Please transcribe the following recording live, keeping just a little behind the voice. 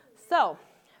So,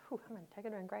 I'm going to take a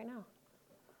drink right now.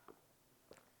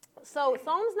 So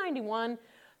Psalms 91,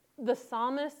 the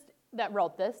psalmist that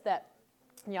wrote this, that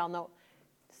y'all know,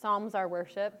 Psalms are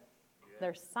worship.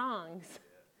 They're songs.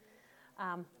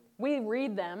 We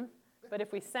read them, but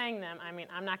if we sang them,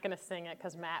 I'm not going to sing it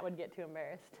because Matt would get too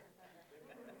embarrassed.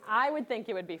 I would think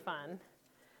it would be fun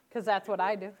because that's what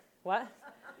I do. What?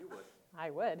 You would. I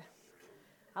would.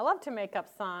 I love to make up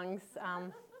songs.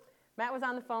 Matt was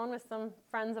on the phone with some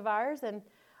friends of ours, and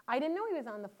I didn't know he was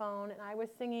on the phone, and I was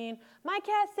singing, "My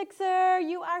cat Sixer,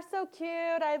 you are so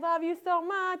cute. I love you so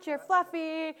much. You're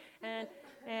fluffy."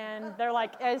 And they're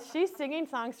like, as she's singing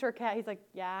songs to her cat, he's like,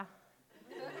 "Yeah,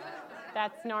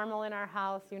 that's normal in our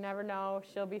house. You never know.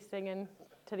 She'll be singing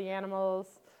to the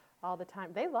animals all the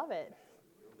time." They love it.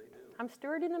 I'm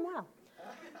stewarding them well.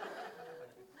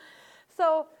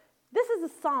 So this is a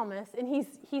psalmist, and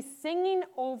he's singing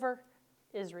over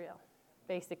Israel,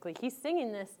 basically. He's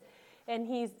singing this, and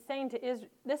he's saying to Israel,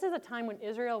 this is a time when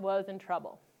Israel was in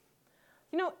trouble.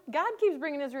 You know, God keeps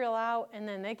bringing Israel out, and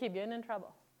then they keep getting in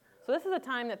trouble. So this is a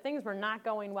time that things were not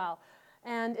going well.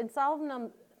 And in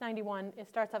Psalm 91, it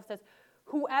starts off, it says,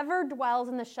 "Whoever dwells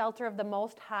in the shelter of the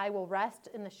Most High will rest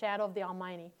in the shadow of the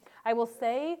Almighty. I will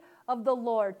say of the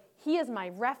Lord, He is my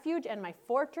refuge and my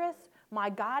fortress, my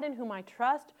God in whom I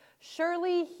trust.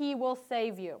 Surely He will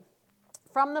save you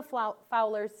from the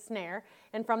fowler's snare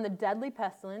and from the deadly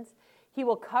pestilence. He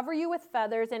will cover you with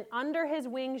feathers, and under His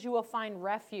wings you will find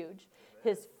refuge.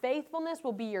 His faithfulness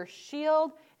will be your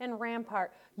shield and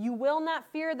rampart. You will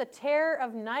not fear the terror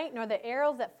of night, nor the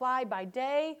arrows that fly by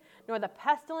day, nor the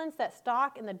pestilence that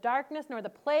stalk in the darkness, nor the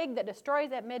plague that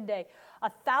destroys at midday.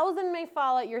 1,000 may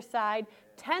fall at your side,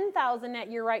 10,000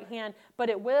 at your right hand, but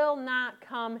it will not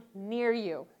come near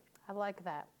you." I like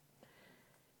that.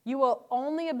 "You will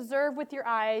only observe with your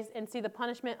eyes and see the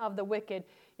punishment of the wicked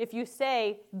if you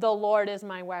say, 'The Lord is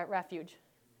my refuge.'"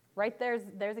 Right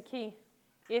there's a key.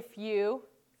 If you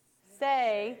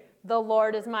say, "The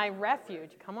Lord is my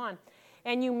refuge," come on,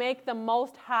 "and you make the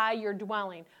Most High your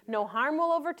dwelling, no harm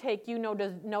will overtake you,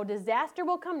 no disaster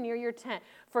will come near your tent.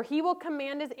 For He will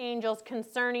command His angels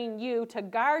concerning you to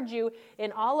guard you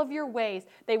in all of your ways.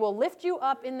 They will lift you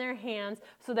up in their hands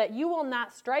so that you will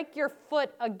not strike your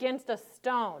foot against a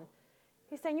stone."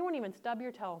 He's saying you won't even stub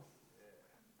your toe.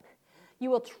 "You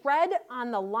will tread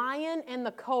on the lion and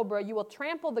the cobra. You will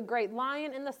trample the great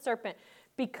lion and the serpent.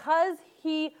 Because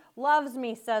He loves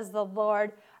me, says the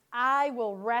Lord, I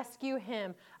will rescue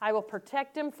him. I will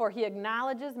protect him, for he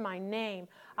acknowledges my name.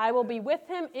 I will be with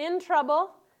him in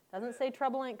trouble." Doesn't say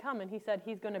trouble ain't coming. He said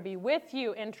He's going to be with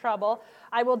you in trouble.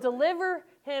 "I will deliver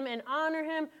him and honor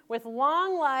him with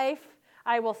long life.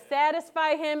 I will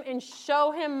satisfy him and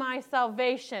show him my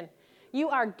salvation." You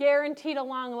are guaranteed a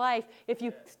long life if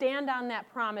you stand on that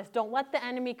promise. Don't let the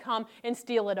enemy come and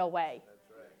steal it away. That's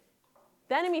right.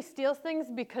 The enemy steals things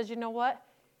because you know what?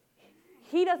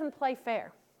 He doesn't play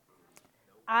fair.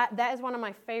 That is one of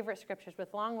my favorite scriptures.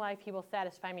 "With long life, He will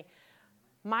satisfy me."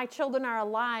 My children are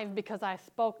alive because I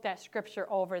spoke that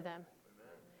scripture over them.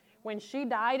 Amen. When she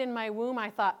died in my womb, I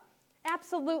thought,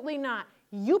 absolutely not.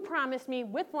 You promised me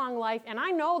with long life, and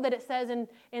I know that it says in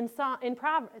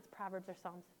Proverbs, it's Proverbs or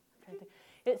Psalms. I'm trying to think.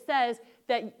 It says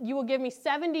that you will give me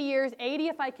 70 years, 80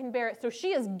 if I can bear it. So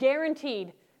she is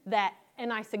guaranteed that,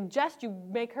 and I suggest you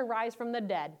make her rise from the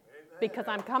dead because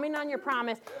I'm coming on your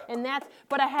promise,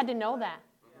 but I had to know that.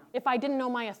 If I didn't know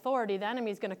my authority, the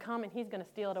enemy's going to come and he's going to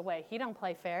steal it away. He don't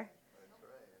play fair.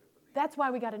 That's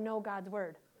why we got to know God's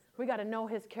word. We got to know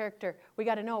His character. We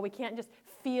got to know. We can't just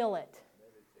feel it.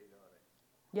 Meditate on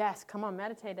it. Yes, come on,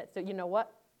 meditate it. So you know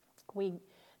what?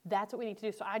 That's what we need to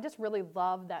do. So I just really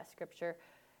love that scripture.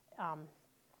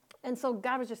 And so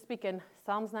God was just speaking,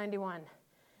 Psalms 91.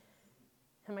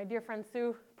 And my dear friend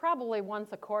Sue, probably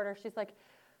once a quarter, she's like,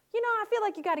 I feel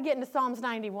like you got to get into Psalms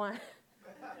 91.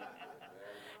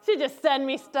 She just send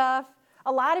me stuff.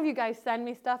 A lot of you guys send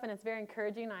me stuff, and it's very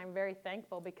encouraging. I'm very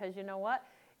thankful because you know what?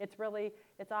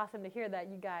 It's awesome to hear that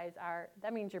you guys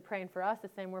that means you're praying for us the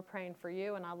same we're praying for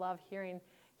you, and I love hearing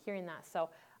that.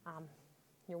 So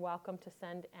you're welcome to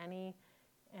send any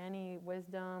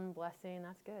wisdom, blessing.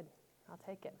 That's good. I'll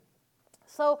take it.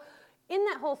 So in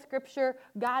that whole scripture,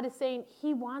 God is saying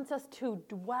He wants us to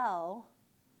dwell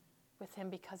with Him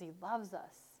because He loves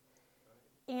us.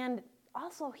 And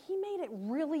also, He made it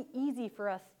really easy for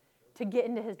us to get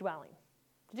into His dwelling.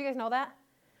 Did you guys know that?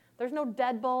 There's no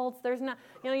deadbolts. There's not,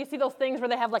 you see those things where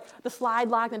they have like the slide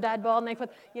lock and the deadbolt, and they put,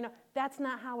 that's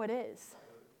not how it is.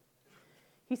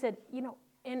 He said,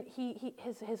 and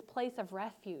his place of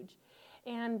refuge.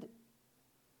 And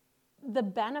the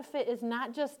benefit is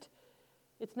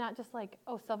it's not just like,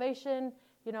 salvation,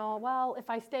 well, if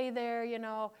I stay there,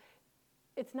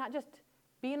 it's not just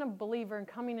being a believer and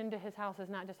coming into his house is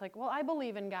not just like, well, I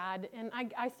believe in God and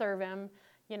I serve him,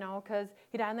 because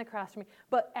he died on the cross for me.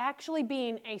 But actually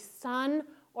being a son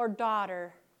or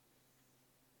daughter,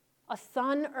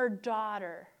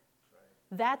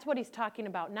 that's what he's talking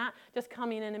about. Not just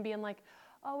coming in and being like,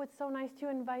 oh, it's so nice to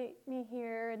invite me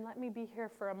here and let me be here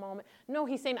for a moment. No,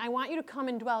 he's saying, I want you to come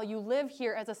and dwell. You live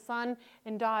here as a son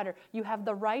and daughter. You have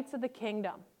the rights of the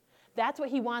kingdom. That's what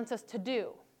he wants us to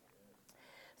do.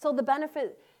 So the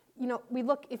benefit,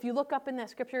 if you look up in that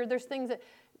scripture, there's the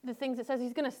things that says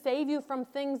he's going to save you from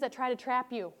things that try to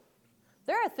trap you.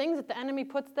 There are things that the enemy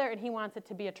puts there and he wants it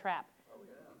to be a trap. Oh,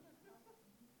 yeah.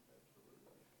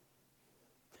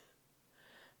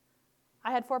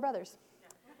 I had 4 brothers.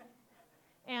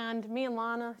 And me and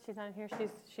Lana, she's not here,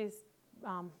 she's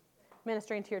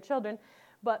ministering to your children,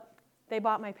 but they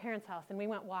bought my parents' house, and we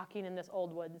went walking in this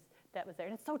old woods that was there.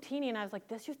 And it's so teeny, and I was like,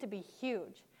 this used to be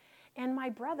huge. And my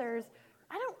brothers,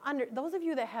 those of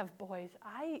you that have boys,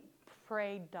 I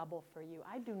pray double for you.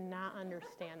 I do not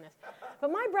understand this.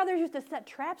 But my brothers used to set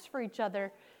traps for each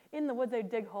other in the woods. They'd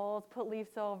dig holes, put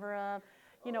leaves over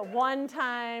them. One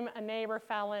time a neighbor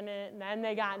fell in it, and then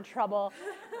they got in trouble.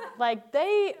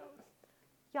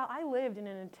 Y'all, I lived in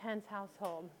an intense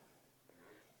household.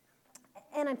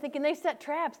 And I'm thinking they set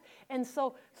traps. And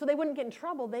so they wouldn't get in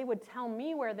trouble. They would tell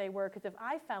me where they were, because if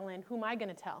I fell in, who am I going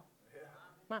to tell?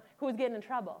 Mom, who was getting in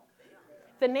trouble?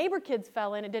 If the neighbor kids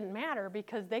fell in, it didn't matter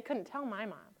because they couldn't tell my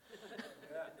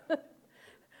mom.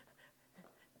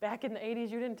 Back in the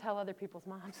 80s, you didn't tell other people's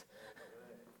moms.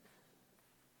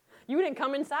 You didn't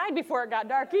come inside before it got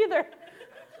dark either.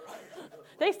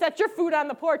 They set your food on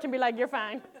the porch and be like, you're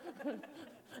fine.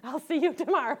 I'll see you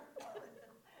tomorrow.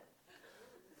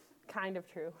 Kind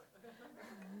of true.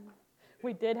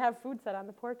 We did have food set on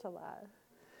the porch a lot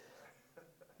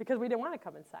because we didn't want to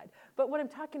come inside. But what I'm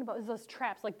talking about is those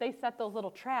traps. Like they set those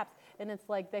little traps, and it's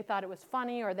like they thought it was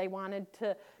funny or they wanted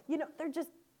to, they're just,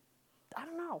 I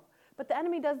don't know. But the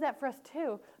enemy does that for us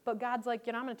too. But God's like,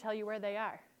 I'm going to tell you where they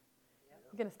are.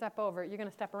 You're going to step over. You're going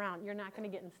to step around. You're not going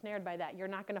to get ensnared by that. You're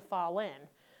not going to fall in.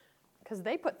 Because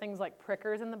they put things like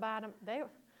prickers in the bottom.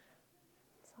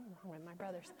 Something wrong with my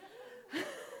brothers.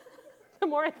 The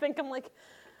more I think, I'm like,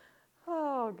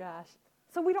 oh gosh.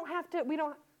 So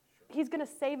he's going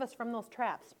to save us from those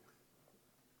traps.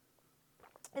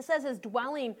 It says his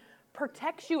dwelling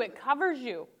protects you. It covers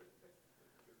you.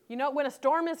 When a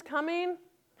storm is coming,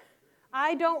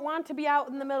 I don't want to be out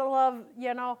in the middle of,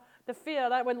 the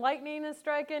field. When lightning is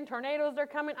striking, tornadoes are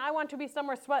coming, I want to be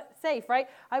somewhere safe, right?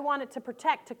 I want it to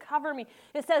protect, to cover me.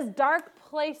 It says dark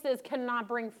places cannot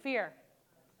bring fear.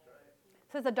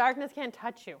 It says the darkness can't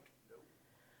touch you.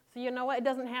 So you know what? You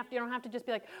don't have to just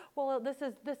be like, well, this.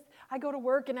 I go to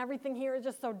work and everything here is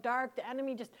just so dark. The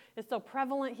enemy just is so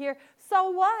prevalent here. So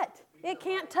what? It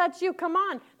can't touch you. Come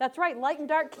on. That's right. Light and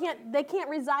dark can't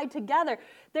reside together.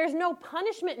 There's no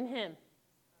punishment in him.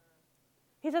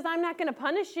 He says, I'm not going to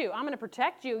punish you. I'm going to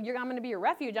protect you. I'm going to be your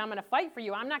refuge. I'm going to fight for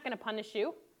you. I'm not going to punish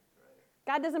you.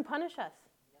 God doesn't punish us.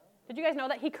 Did you guys know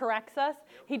that? He corrects us.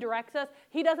 He directs us.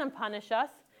 He doesn't punish us.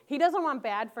 He doesn't want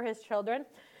bad for his children.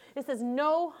 It says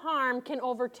no harm can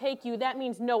overtake you. That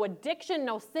means no addiction,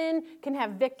 no sin can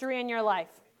have victory in your life.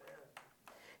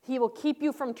 He will keep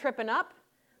you from tripping up.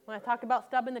 When I talk about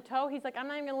stubbing the toe, he's like, I'm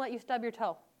not even going to let you stub your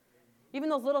toe. Even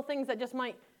those little things that just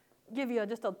might give you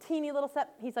just a teeny little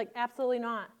step. He's like, absolutely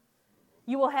not.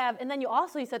 You will have, and then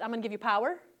he said, I'm going to give you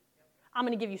power. I'm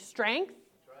going to give you strength.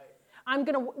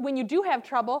 When you do have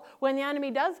trouble, when the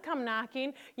enemy does come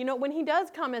knocking, when he does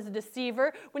come as a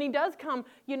deceiver, when he does come,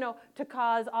 to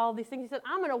cause all these things, he said,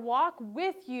 I'm going to walk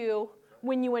with you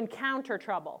when you encounter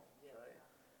trouble.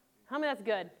 How many that's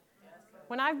good?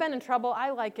 When I've been in trouble, I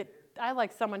like it. I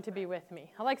like someone to be with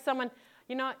me. I like someone,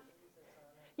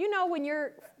 when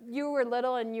you were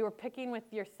little and you were picking with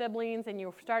your siblings and you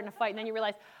were starting to fight, and then you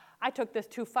realize, I took this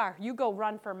too far. You go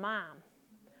run for mom.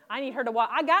 I need her to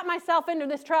walk. I got myself into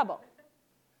this trouble.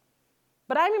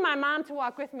 But I need my mom to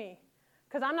walk with me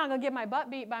because I'm not going to get my butt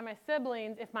beat by my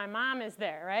siblings if my mom is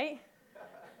there, right?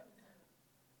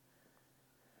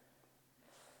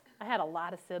 I had a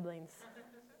lot of siblings.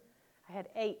 I had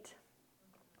 8,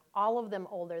 all of them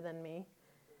older than me,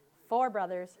 4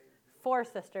 brothers, 4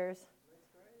 sisters.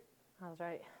 I was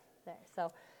right there.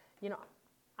 So,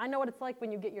 I know what it's like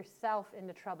when you get yourself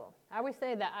into trouble. I always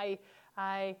say that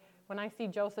when I see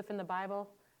Joseph in the Bible,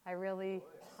 I really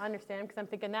understand because I'm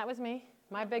thinking that was me,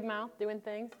 my big mouth, doing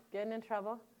things, getting in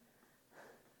trouble.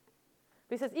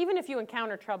 But he says, even if you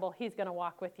encounter trouble, he's going to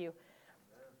walk with you.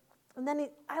 And then he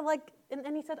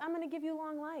said, I'm going to give you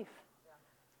long life.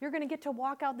 You're going to get to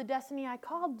walk out the destiny I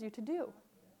called you to do.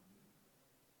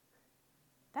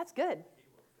 That's good. He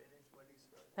will finish what he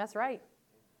started. That's right.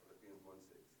 Philippians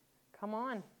 1:6. Come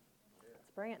on.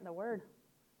 Let's bring it in the Word.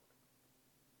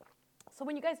 So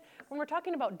when we're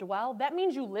talking about dwell, that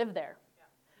means you live there.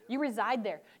 You reside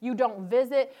there. You don't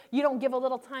visit. You don't give a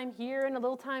little time here and a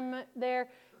little time there.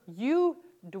 You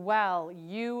dwell.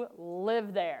 You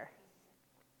live there.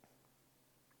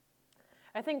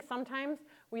 I think sometimes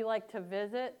we like to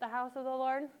visit the house of the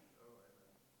Lord.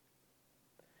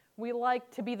 We like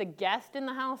to be the guest in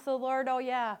the house of the Lord. Oh,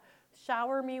 yeah.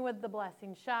 Shower me with the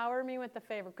blessing. Shower me with the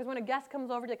favor. Because when a guest comes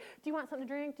over, you're like, do you want something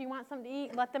to drink? Do you want something to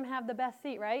eat? Let them have the best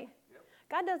seat, right? Yep.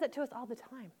 God does that to us all the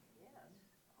time.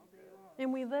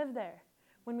 And we live there.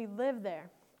 When we live there.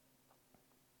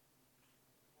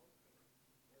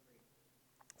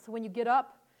 So when you get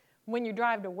up, when you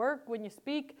drive to work, when you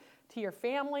speak to your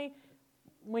family,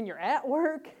 when you're at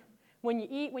work, when you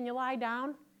eat, when you lie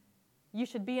down, you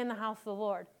should be in the house of the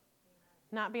Lord.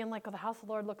 Not being like, oh, the house of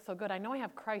the Lord looks so good. I know I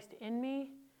have Christ in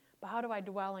me, but how do I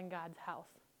dwell in God's house?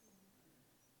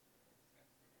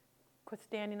 Quit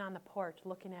standing on the porch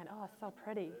looking at, oh, it's so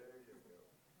pretty.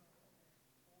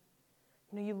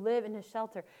 You know, you live in his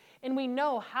shelter. And we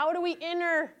know, how do we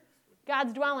enter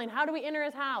God's dwelling? How do we enter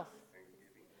his house?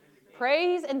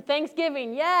 Praise and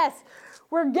thanksgiving. Yes.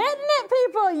 We're getting it,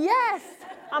 people. Yes.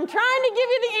 I'm trying to give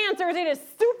you the answers. It is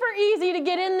super easy to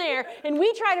get in there. And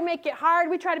we try to make it hard.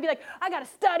 We try to be like, I got to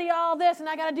study all this, and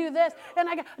I got to do this, and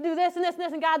I got to do this and this and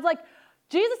this. And God's like,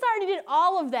 Jesus already did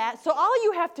all of that. So all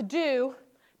you have to do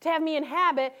to have me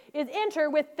inhabit is enter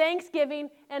with thanksgiving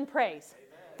and praise.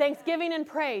 Amen. Thanksgiving and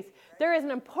praise. There is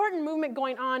an important movement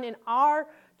going on in our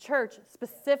church,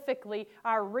 specifically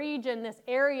our region, this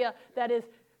area that is,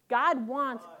 God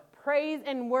wants praise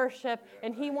and worship,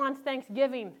 and he wants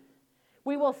thanksgiving.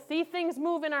 We will see things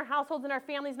move in our households, in our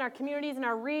families, in our communities, in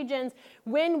our regions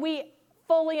when we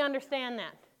fully understand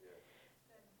that.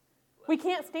 We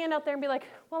can't stand out there and be like,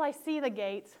 well, I see the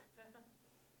gates.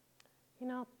 You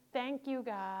know, thank you,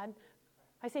 God.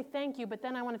 I say thank you, but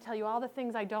then I want to tell you all the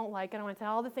things I don't like, and I want to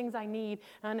tell all the things I need,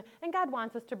 and God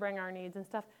wants us to bring our needs and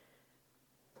stuff.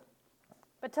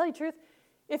 But tell you the truth,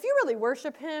 if you really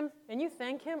worship him and you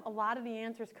thank him, a lot of the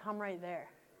answers come right there.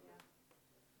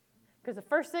 Because the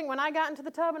first thing, when I got into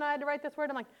the tub and I had to write this word,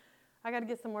 I'm like, I got to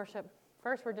get some worship.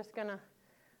 First, I'm just gonna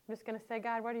say,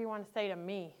 God, what do you want to say to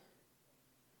me?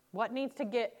 What needs to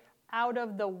get out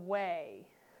of the way?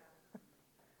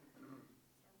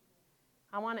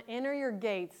 I want to enter your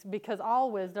gates because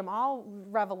all wisdom, all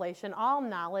revelation, all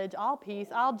knowledge, all peace,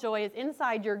 all joy is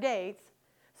inside your gates.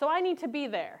 So I need to be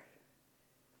there.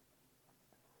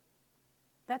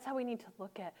 That's how we need to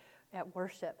look at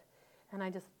worship. And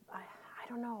I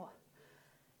don't know.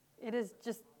 It is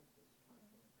just,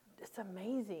 it's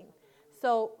amazing.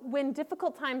 So when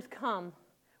difficult times come,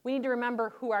 we need to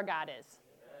remember who our God is.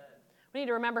 We need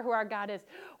to remember who our God is.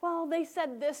 Well, they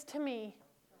said this to me.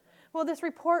 Well, this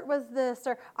report was this,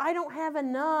 or I don't have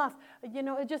enough. You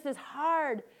know, it just is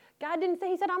hard. God didn't say,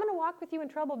 he said, I'm going to walk with you in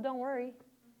trouble. Don't worry.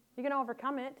 You're going to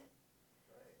overcome it.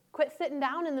 Quit sitting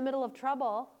down in the middle of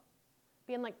trouble,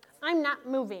 being like, I'm not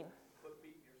moving.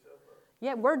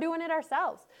 Yeah, we're doing it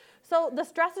ourselves. So the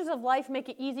stressors of life make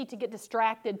it easy to get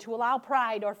distracted, to allow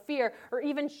pride or fear or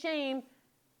even shame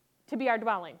to be our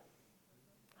dwelling.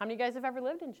 How many of you guys have ever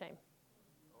lived in shame?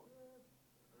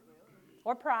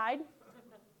 Or pride?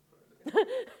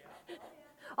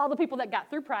 All the people that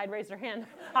got through pride raised their hand.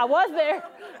 I was there.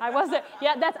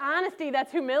 Yeah, that's honesty.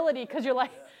 That's humility. Because you're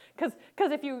like, because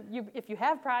if you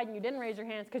have pride and you didn't raise your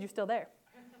hands, because you're still there.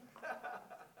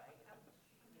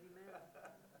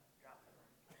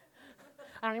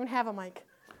 I don't even have a mic.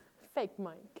 Fake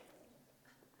mic.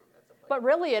 But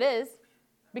really it is,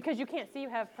 because you can't see you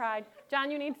have pride. John,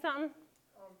 you need something?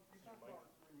 You talk about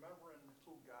remembering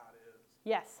who God is.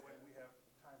 Yes. When we have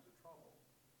times of trouble.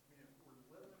 I mean, if we're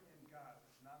living in God,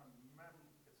 it's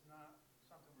not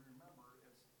something we remember.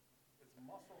 It's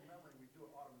muscle memory. We do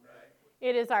it automatically.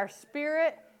 It is our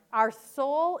spirit. Our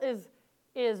soul is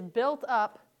built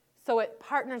up so it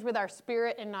partners with our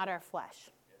spirit and not our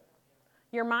flesh.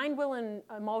 Your mind, will, and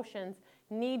emotions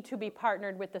need to be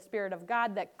partnered with the Spirit of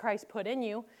God that Christ put in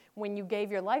you when you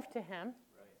gave your life to him,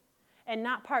 right, and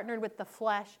not partnered with the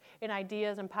flesh and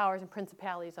ideas and powers and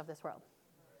principalities of this world.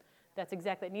 Right. That's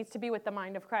exactly. It needs to be with the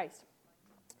mind of Christ.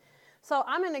 So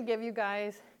I'm going to give you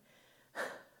guys,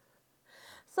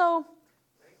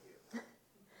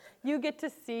 you get to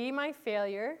see my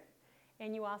failure,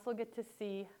 and you also get to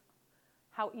see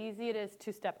how easy it is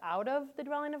to step out of the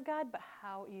dwelling of God, but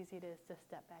how easy it is to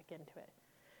step back into it.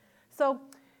 So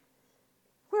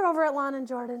we're over at Lon and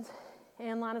Jordan's,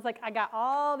 And Lana's like, I got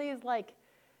all these like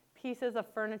pieces of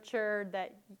furniture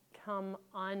that come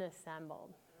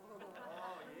unassembled.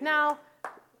 Now,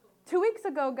 2 weeks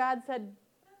ago, God said,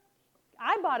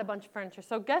 I bought a bunch of furniture,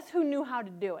 so guess who knew how to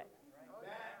do it?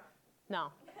 No.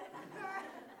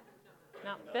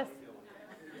 No, this.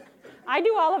 I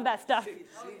do all of that stuff.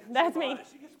 That's me.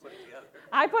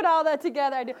 I put all that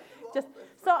together. I do.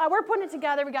 We're putting it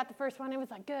together. We got the first one. It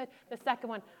was like good. The second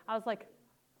one, I was like,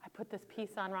 I put this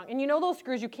piece on wrong. And you know those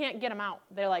screws, you can't get them out.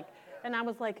 They're like, and I'm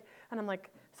like,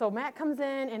 so Matt comes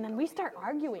in, and then we start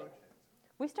arguing.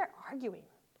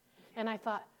 And I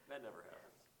thought. That never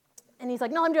happens. And he's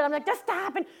like, no, I'm doing it. I'm like, just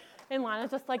stop. And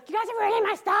Lana's just like, you guys are ruining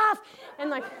my stuff. And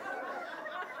like,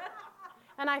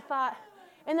 and I thought,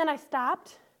 and then I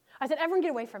stopped. I said, everyone get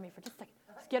away from me for just a second.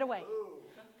 Just get away.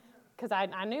 Because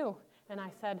I knew. And I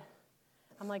said,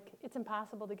 I'm like, it's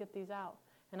impossible to get these out.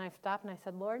 And I stopped and I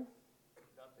said, Lord,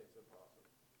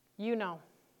 you know.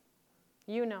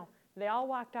 They all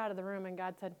walked out of the room and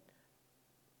God said,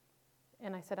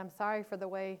 and I said, I'm sorry for the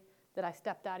way that I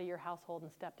stepped out of your household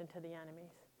and stepped into the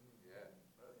enemy's.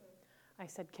 I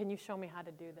said, can you show me how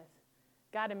to do this?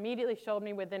 God immediately showed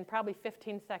me within probably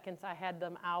 15 seconds I had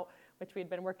them out, which we'd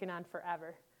been working on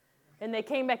forever. And they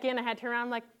came back in, I had to turn around, I'm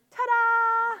like,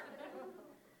 ta-da!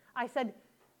 I said,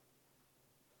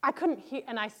 I couldn't hear,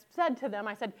 and I said to them,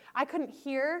 I couldn't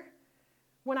hear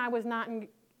when I was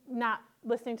not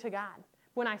listening to God.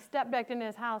 When I stepped back into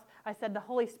his house, I said, the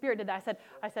Holy Spirit did that.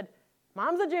 I said,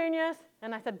 Mom's a genius.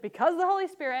 And I said, because of the Holy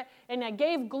Spirit, and I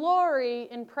gave glory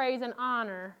and praise and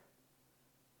honor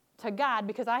to God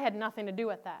because I had nothing to do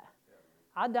with that.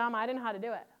 I was dumb. I didn't know how to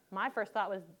do it. My first thought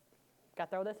was, got to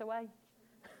throw this away.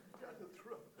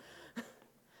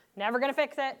 Never going to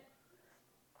fix it.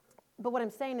 But what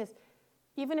I'm saying is,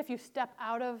 even if you step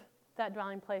out of that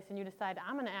dwelling place and you decide,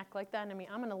 I'm going to act like that enemy,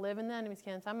 I'm going to live in the enemy's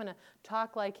skins, I'm going to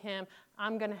talk like him,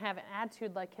 I'm going to have an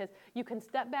attitude like his, you can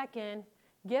step back in,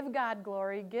 give God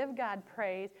glory, give God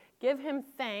praise, give him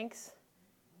thanks,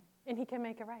 and he can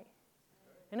make it right.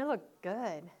 And it looked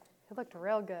good. It looked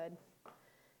real good.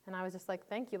 And I was just like,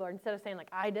 thank you, Lord. Instead of saying, like,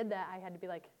 I did that, I had to be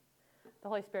like, the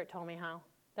Holy Spirit told me how.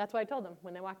 That's what I told them.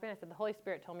 When they walked in, I said, the Holy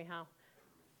Spirit told me how.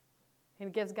 And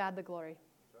it gives God the glory.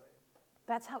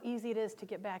 That's how easy it is to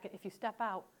get back. If you step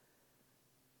out,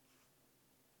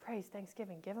 praise,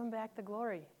 thanksgiving. Give him back the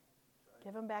glory.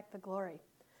 Give him back the glory.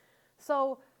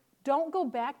 So don't go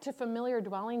back to familiar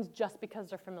dwellings just because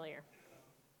they're familiar.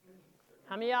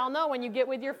 How many of y'all know when you get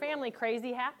with your family,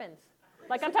 crazy happens?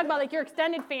 Like I'm talking about like your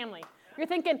extended family. You're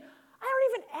thinking, I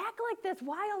don't even act like this.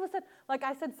 Why all of a sudden? Like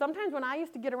I said, sometimes when I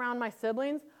used to get around my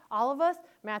siblings, all of us,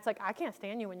 Matt's like, I can't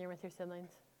stand you when you're with your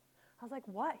siblings. I was like,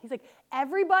 what? He's like,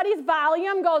 everybody's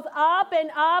volume goes up and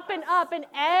up and up, and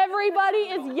everybody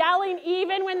is yelling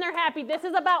even when they're happy. This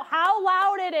is about how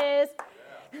loud it is.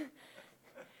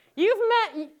 You've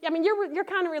met, I mean, you're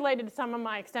kind of related to some of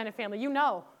my extended family. You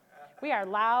know, we are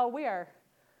loud.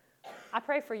 I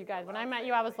pray for you guys. When I met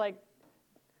you, I was like,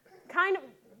 kind of,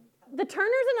 the Turners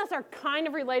and us are kind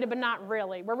of related, but not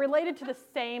really. We're related to the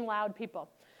same loud people.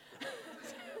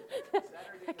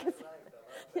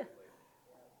 Yeah.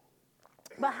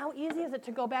 But how easy is it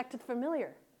to go back to the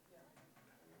familiar?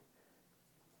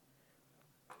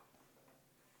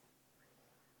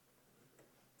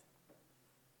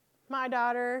 My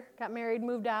daughter got married,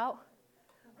 moved out.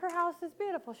 Her house is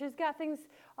beautiful. She's got things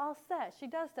all set. She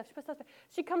does stuff. She puts stuff.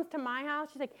 She comes to my house.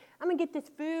 She's like, I'm going to get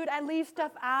this food. I leave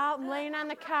stuff out. I'm laying on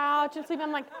the couch and sleeping.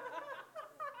 I'm like,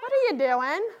 what are you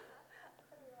doing?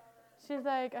 She's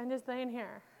like, I'm just laying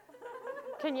here.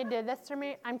 Can you do this for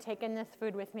me? I'm taking this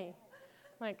food with me.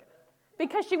 Like,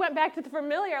 because she went back to the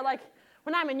familiar, like,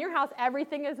 when I'm in your house,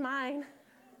 everything is mine.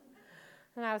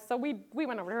 And so we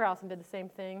went over to her house and did the same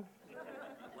thing.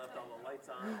 Left all the lights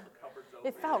on, the cupboards open.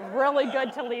 It felt really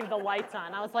good to leave the lights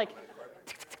on. I was like,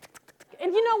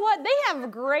 and you know what? They have a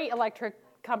great electric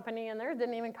company, and theirs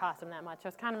didn't even cost them that much. I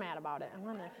was kind of mad about it.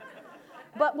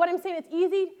 But what I'm saying, it's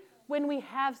easy when we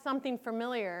have something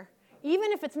familiar,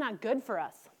 even if it's not good for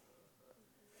us,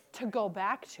 to go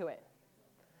back to it.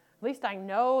 At least I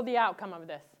know the outcome of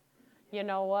this. You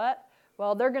know what?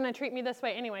 Well, they're going to treat me this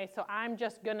way anyway, so I'm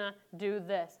just going to do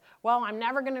this. Well, I'm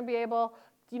never going to be able,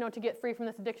 to get free from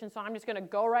this addiction, so I'm just going to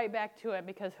go right back to it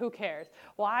because who cares?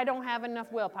 Well, I don't have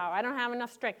enough willpower. I don't have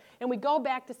enough strength. And we go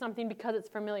back to something because it's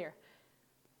familiar.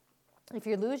 If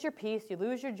you lose your peace, you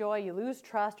lose your joy, you lose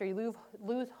trust, or you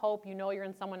lose hope, you know you're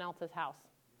in someone else's house.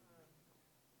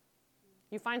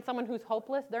 You find someone who's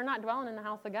hopeless, they're not dwelling in the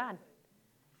house of God.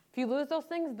 If you lose those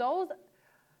things, those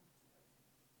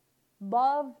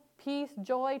love, peace,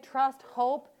 joy, trust,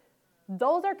 hope,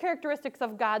 those are characteristics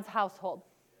of God's household.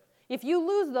 If you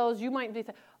lose those, you might be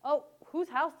saying, oh, whose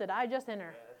house did I just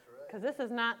enter? Because this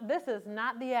is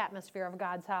not the atmosphere of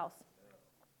God's house.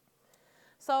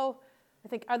 So I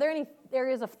think, are there any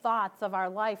areas of thoughts of our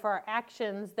life or our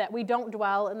actions that we don't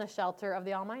dwell in the shelter of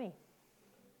the Almighty?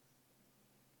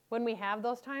 When we have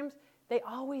those times, they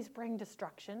always bring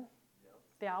destruction.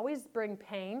 They always bring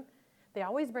pain. They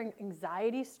always bring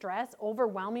anxiety, stress,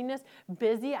 overwhelmingness,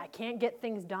 busy, I can't get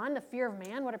things done, the fear of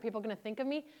man, what are people going to think of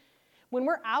me? When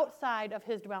we're outside of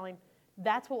his dwelling,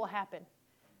 that's what will happen.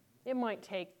 It might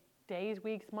take days,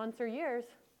 weeks, months, or years,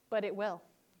 but it will.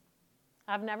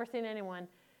 I've never seen anyone,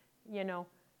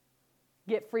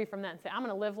 get free from that and say, I'm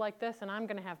going to live like this, and I'm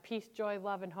going to have peace, joy,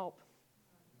 love, and hope.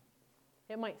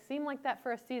 It might seem like that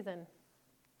for a season.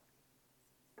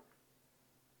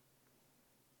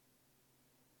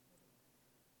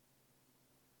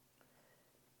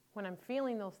 When I'm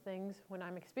feeling those things, when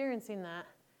I'm experiencing that,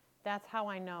 that's how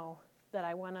I know that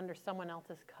I went under someone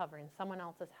else's covering, someone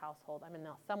else's household. I'm in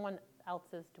someone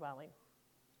else's dwelling.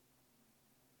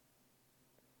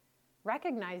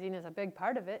 Recognizing is a big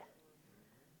part of it.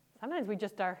 Sometimes we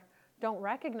just don't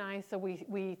recognize, so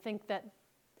we think that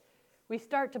we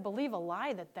start to believe a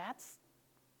lie that that's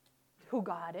who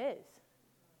God is,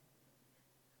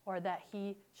 or that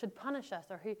he should punish us,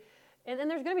 or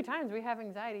and there's going to be times we have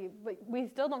anxiety, but we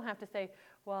still don't have to say,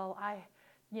 well,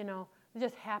 it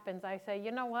just happens. I say,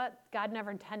 you know what? God never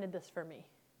intended this for me.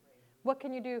 What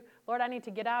can you do? Lord, I need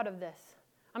to get out of this.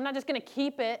 I'm not just going to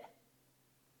keep it,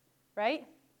 right?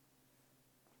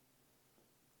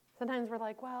 Sometimes we're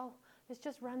like, well, this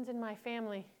just runs in my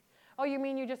family. Oh, you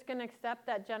mean you're just going to accept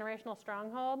that generational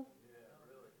stronghold? Yeah,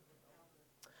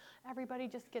 really. Everybody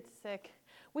just gets sick.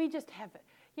 We just have,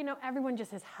 everyone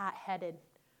just is hot-headed.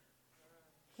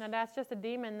 Now, that's just a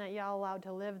demon that y'all allowed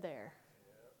to live there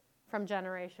from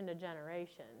generation to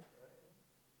generation.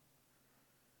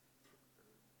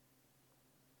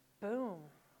 Boom.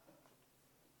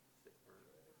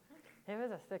 It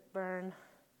was a sick burn.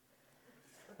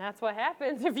 That's what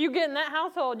happens. If you get in that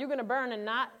household, you're going to burn and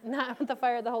not with the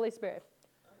fire of the Holy Spirit.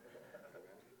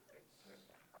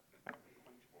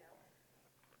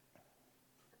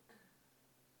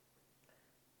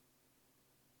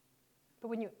 But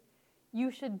when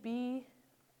you should be,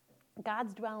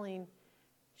 God's dwelling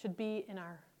should be in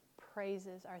our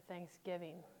praises, our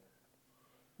thanksgiving.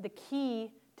 The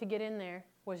key to get in there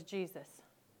was Jesus.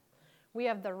 We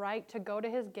have the right to go to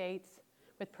his gates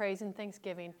with praise and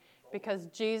thanksgiving because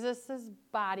Jesus'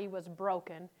 body was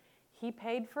broken. He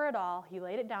paid for it all. He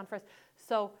laid it down for us.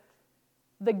 So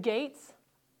the gates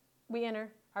we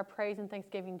enter are praise and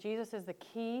thanksgiving. Jesus is the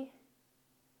key,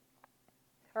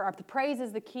 or the praise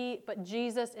is the key, but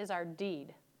Jesus is our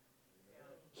deed.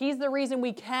 He's the reason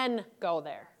we can go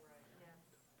there.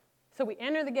 So we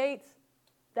enter the gates.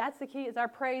 That's the key, is our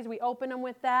praise. We open them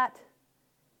with that.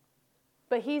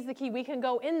 But he's the key. We can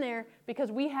go in there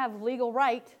because we have legal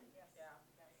right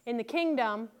in the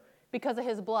kingdom because of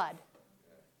his blood.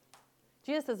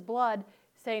 Jesus' blood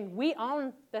saying, we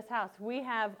own this house. We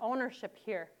have ownership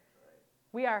here.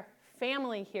 We are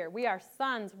family here. We are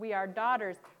sons. We are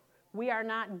daughters. We are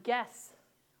not guests.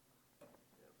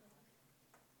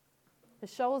 It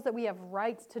shows that we have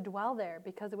rights to dwell there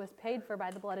because it was paid for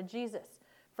by the blood of Jesus.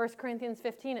 1 Corinthians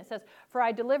 15, it says, for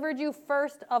I delivered you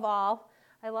first of all.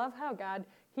 I love how God,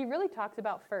 he really talks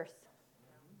about first.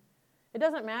 It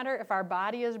doesn't matter if our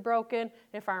body is broken,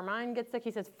 if our mind gets sick.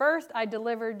 He says, first I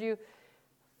delivered you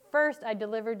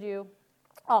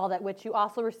all that which you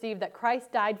also received, that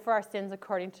Christ died for our sins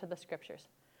according to the Scriptures.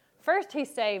 First, he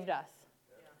saved us.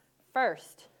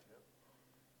 First.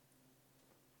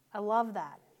 I love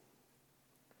that.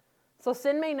 So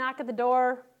sin may knock at the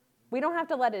door. We don't have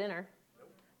to let it enter.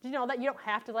 Did you know that you don't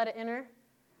have to let it enter?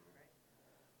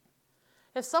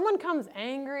 If someone comes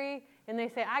angry and they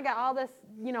say, I got all this,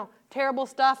 terrible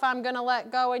stuff I'm going to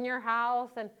let go in your house,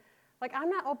 and I'm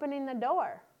not opening the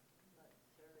door.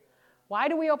 Why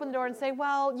do we open the door and say,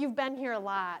 well, you've been here a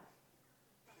lot?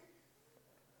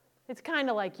 It's kind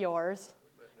of like yours.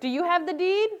 Do you have the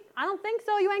deed? I don't think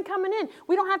so. You ain't coming in.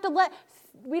 We don't have to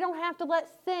let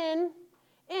sin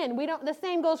in. The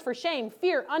same goes for shame,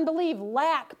 fear, unbelief,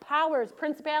 lack, powers,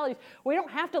 principalities. We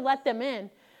don't have to let them in.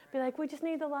 Be like, we just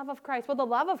need the love of Christ. Well, the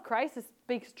love of Christ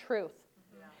speaks truth.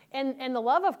 Yeah. And the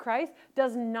love of Christ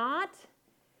does not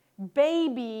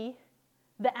baby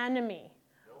the enemy.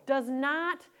 Nope. Does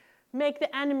not make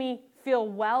the enemy feel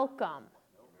welcome.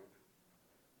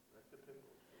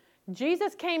 Nope.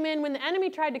 Jesus came in, when the enemy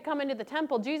tried to come into the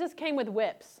temple, Jesus came with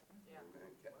whips. Yeah.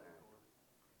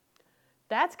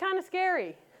 That's kind of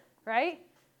scary, right?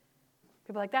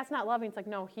 People are like, that's not loving. It's like,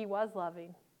 no, he was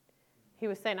loving. He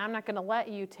was saying, I'm not going to let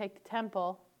you take the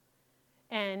temple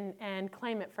and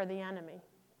claim it for the enemy.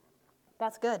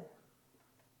 That's good.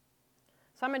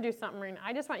 So I'm going to do something, Marina.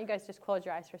 I just want you guys to just close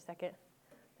your eyes for a second.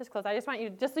 Just close. I just want you,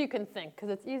 just so you can think, because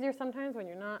it's easier sometimes when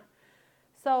you're not.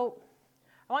 So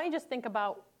I want you to just think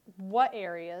about what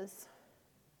areas,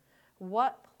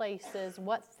 what places,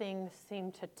 what things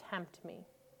seem to tempt me.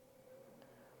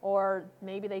 Or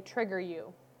maybe they trigger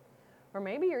you. Or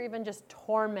maybe you're even just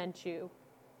torment you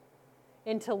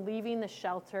into leaving the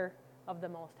shelter of the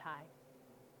Most High.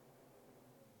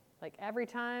 Like every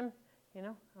time,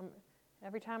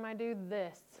 every time I do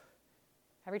this,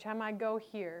 every time I go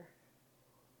here.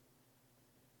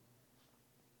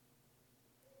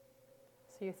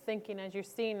 So you're thinking as you're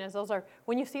seeing, as those are,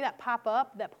 when you see that pop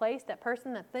up, that place, that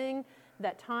person, that thing,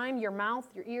 that time, your mouth,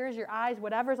 your ears, your eyes,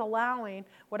 whatever's allowing,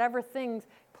 whatever things,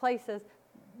 places,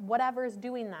 whatever is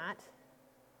doing that,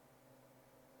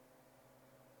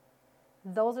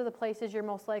 those are the places you're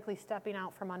most likely stepping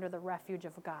out from under the refuge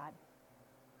of God.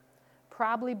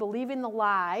 Probably believing the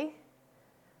lie,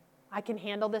 I can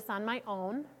handle this on my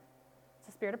own. It's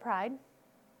a spirit of pride.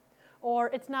 Or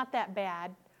it's not that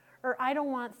bad. Or I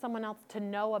don't want someone else to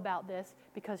know about this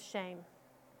because shame.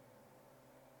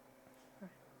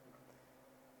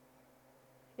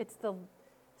 So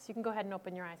you can go ahead and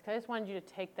open your eyes. Because I just wanted you to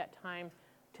take that time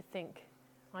to think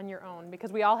on your own.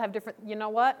 Because we all have different, you know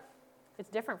what? It's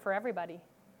different for everybody.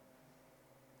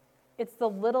 It's the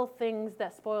little things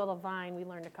that spoil the vine we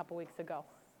learned a couple weeks ago.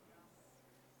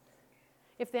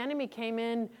 If the enemy came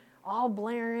in all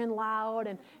blaring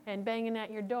loud and banging at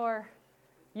your door,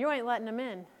 you ain't letting him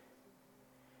in.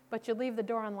 But you leave the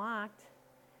door unlocked,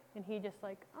 and he just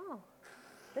like, oh,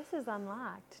 this is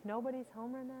unlocked. Nobody's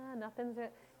home right now. Nothing's...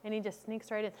 And he just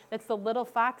sneaks right in. It's the little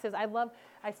foxes.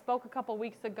 I spoke a couple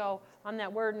weeks ago on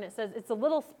that word, and it says it's the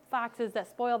little foxes that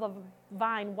spoil the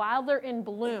vine while they're in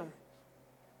bloom.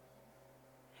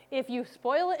 If you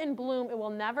spoil it in bloom, it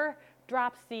will never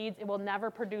drop seeds. It will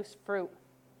never produce fruit.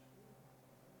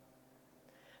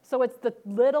 So it's the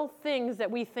little things that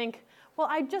we think, well,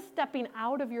 I'm just stepping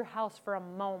out of your house for a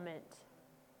moment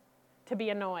to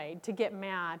be annoyed, to get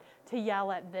mad, to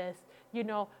yell at this,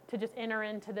 to just enter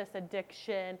into this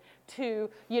addiction, to,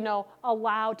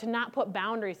 allow, to not put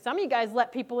boundaries. Some of you guys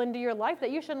let people into your life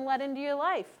that you shouldn't let into your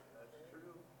life. That's true.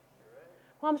 You're right.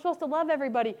 Well, I'm supposed to love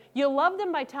everybody. You love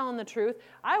them by telling the truth.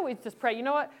 I always just pray, you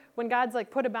know what? When God's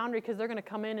like, put a boundary because they're going to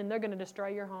come in and they're going to destroy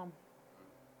your home.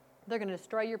 They're going to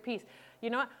destroy your peace. You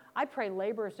know what? I pray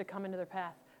laborers to come into their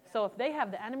path. So if they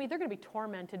have the enemy, they're going to be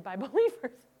tormented by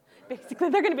believers. Basically,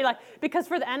 they're going to be like, because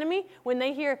for the enemy, when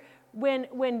they hear,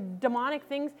 when demonic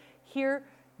things hear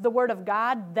the word of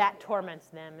God, that torments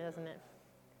them, isn't it?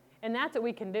 And that's what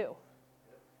we can do.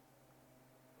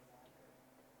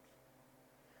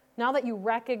 Now that you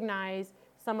recognize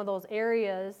some of those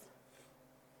areas,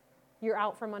 you're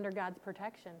out from under God's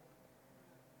protection.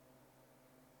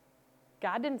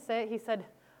 God didn't say it. He said,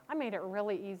 I made it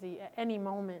really easy at any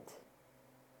moment.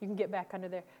 You can get back under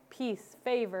there. Peace,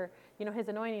 favor, his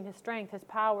anointing, his strength, his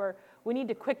power. We need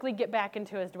to quickly get back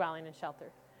into his dwelling and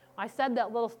shelter. I said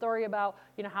that little story about,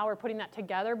 how we're putting that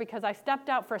together because I stepped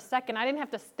out for a second. I didn't have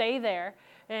to stay there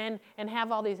and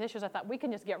have all these issues. I thought we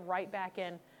can just get right back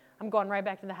in. I'm going right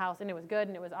back to the house, and it was good,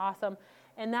 and it was awesome.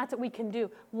 And that's what we can do.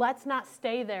 Let's not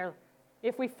stay there.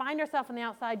 If we find ourselves on the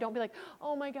outside, don't be like,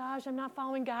 oh my gosh, I'm not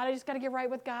following God. I just got to get right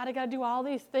with God. I got to do all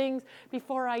these things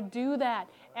before I do that.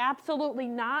 Absolutely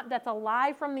not. That's a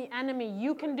lie from the enemy.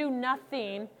 You can do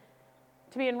nothing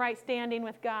to be in right standing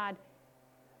with God.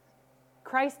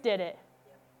 Christ did it.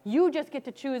 You just get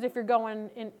to choose if you're going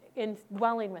in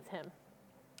dwelling with him.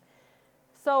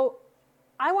 So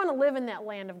I want to live in that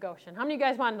land of Goshen. How many of you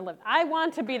guys want to live? I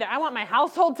want to be there. I want my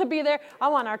household to be there. I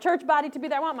want our church body to be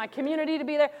there. I want my community to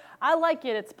be there. I like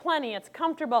it. It's plenty. It's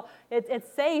comfortable.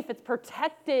 It's safe. It's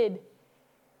protected.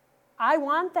 I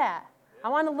want that. I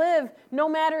want to live no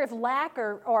matter if lack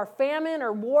or famine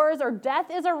or wars or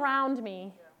death is around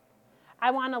me.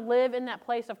 I want to live in that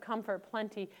place of comfort,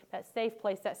 plenty, that safe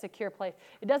place, that secure place.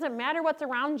 It doesn't matter what's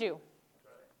around you.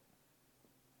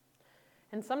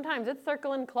 And sometimes it's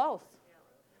circling close.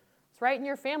 It's right in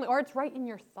your family, or it's right in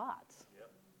your thoughts.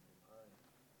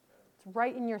 It's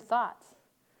right in your thoughts.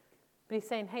 But he's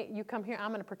saying, hey, you come here, I'm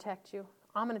going to protect you.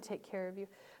 I'm going to take care of you.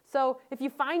 So if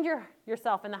you find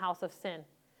yourself in the house of sin,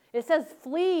 it says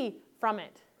flee from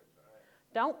it.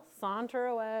 Don't saunter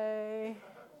away,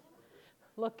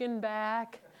 looking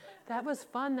back. That was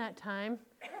fun that time.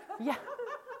 Yeah.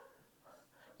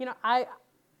 I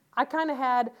kind of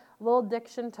had a little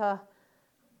addiction to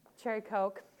cherry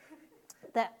Coke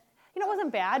that, it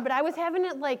wasn't bad, but I was having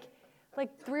it like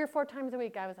Like 3 or 4 times a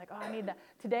week, I was like, oh, I need that.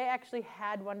 Today I actually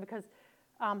had one because,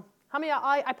 how many,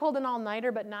 I pulled an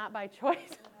all-nighter, but not by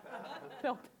choice.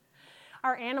 No.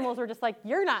 Our animals were just like,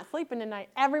 you're not sleeping tonight.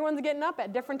 Everyone's getting up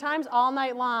at different times all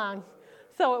night long.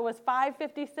 So it was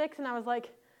 5:56, and I was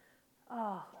like,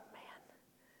 oh, man.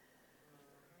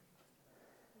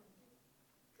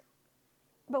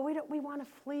 But we want to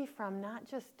flee from, not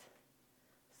just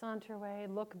saunter away,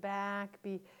 look back,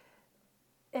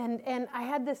 and I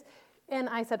had this, and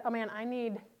I said, oh, man,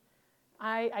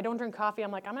 I don't drink coffee.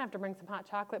 I'm like, I'm going to have to bring some hot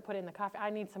chocolate, put it in the coffee. I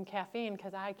need some caffeine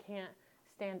because I can't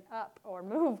stand up or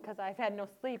move because I've had no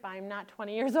sleep. I'm not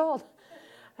 20 years old.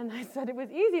 And I said it was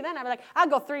easy then. I was like, I'll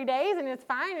go 3 days and it's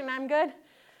fine and I'm good.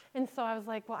 And so I was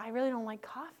like, well, I really don't like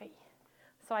coffee.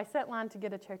 So I sent Lon to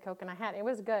get a cherry Coke and it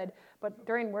was good. But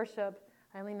during worship,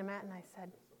 I leaned to Matt and I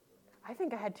said, I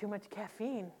think I had too much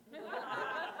caffeine.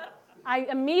 I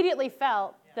immediately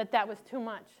felt that was too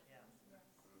much.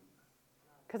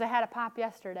 Because I had a pop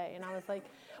yesterday, and I was like,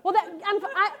 well,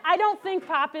 I don't think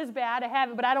pop is bad. I have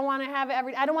it, but I don't want to have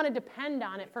it I don't want to depend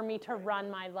on it for me to run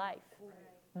my life.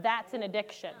 That's an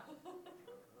addiction.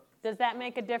 Does that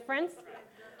make a difference?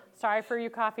 Sorry for you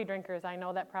coffee drinkers. I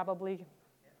know that probably,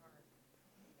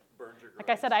 like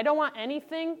I said, I don't want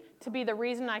anything to be the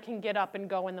reason I can get up and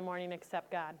go in the morning except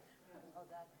God.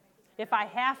 If I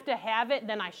have to have it,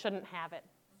 then I shouldn't have it.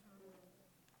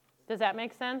 Does that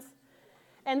make sense?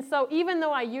 And so even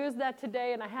though I used that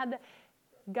today and I had that,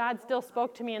 God still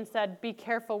spoke to me and said, be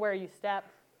careful where you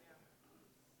step.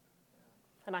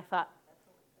 And I thought,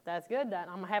 that's good, that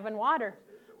I'm having water.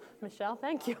 Michelle,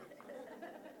 thank you.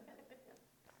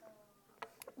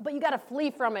 But you got to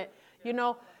flee from it. You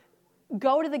know,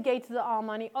 go to the gates of the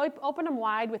Almighty, open them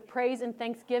wide with praise and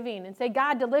thanksgiving and say,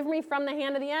 God, deliver me from the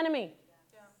hand of the enemy.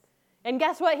 Yeah. And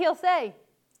guess what he'll say?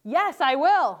 Yes, I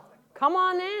will. Come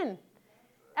on in.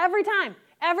 Every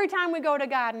time we go to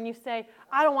God and you say,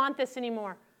 I don't want this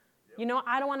anymore. You know,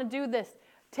 I don't want to do this.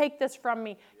 Take this from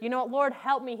me. You know what, Lord,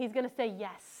 help me. He's going to say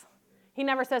yes. He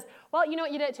never says, well, you know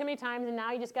what, you did it too many times and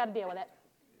now you just got to deal with it.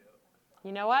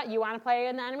 You know what, you want to play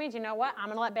in the enemies? You know what, I'm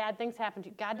going to let bad things happen to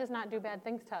you. God does not do bad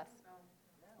things to us.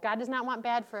 God does not want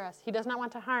bad for us. He does not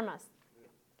want to harm us.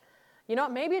 You know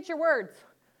what, maybe it's your words.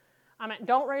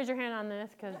 Don't raise your hand on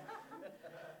this because...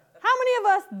 How many of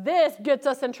us, this gets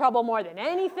us in trouble more than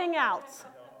anything else?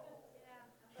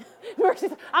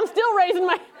 I'm still raising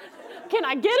my, can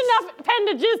I get enough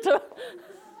appendages to?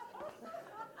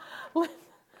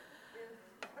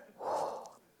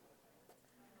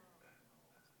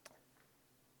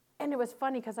 And it was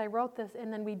funny because I wrote this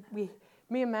and then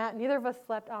me and Matt, neither of us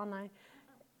slept all night.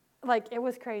 Like, it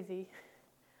was crazy.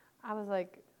 I was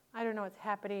like, I don't know what's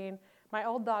happening. My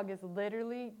old dog is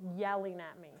literally yelling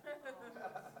at me.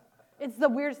 It's the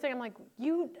weirdest thing. I'm like,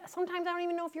 sometimes I don't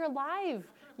even know if you're alive.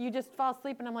 You just fall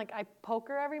asleep, and I'm like, I poke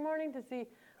her every morning to see,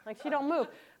 like, she don't move.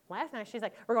 Last night, she's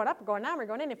like, we're going up, we're going down, we're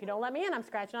going in. If you don't let me in, I'm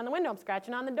scratching on the window, I'm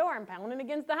scratching on the door, I'm pounding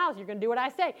against the house. You're going to do what I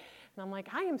say. And I'm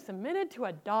like, I am submitted to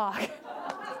a dog.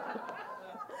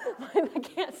 I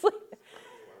can't sleep.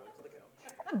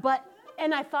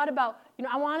 And I thought about, you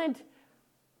know, I wanted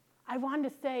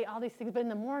to say all these things, but in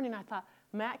the morning, I thought,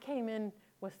 Matt came in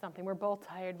with something. We're both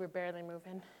tired, we're barely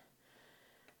moving.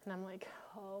 And I'm like,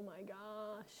 oh my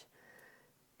gosh.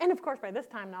 And of course, by this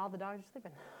time, now all the dogs are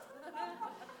sleeping.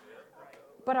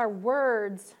 But our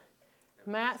words,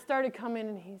 Matt started coming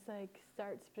and he's like,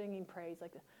 starts singing praise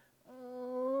like,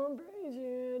 oh, praise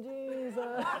you,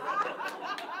 Jesus.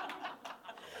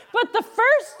 But the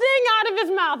first thing out of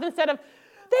his mouth, instead of,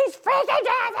 these freaking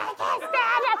dogs, I can't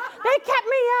stand it. They kept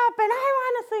me up and I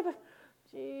want to sleep.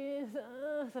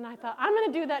 Jesus. And I thought, I'm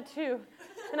going to do that too.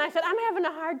 And I said, I'm having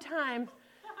a hard time.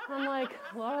 I'm like,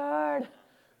 Lord.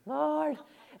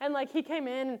 And like he came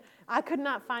in and I could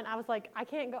not find, I was like, I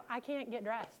can't get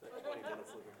dressed.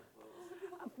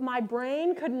 My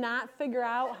brain could not figure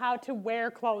out how to wear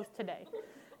clothes today.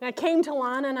 And I came to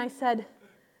Lana and I said,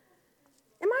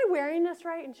 am I wearing this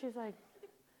right? And she's like,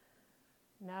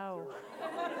 no.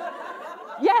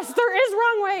 Yes, there is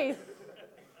wrong ways.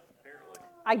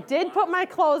 I did put my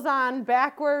clothes on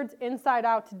backwards, inside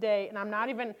out today, and I'm not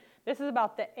even, this is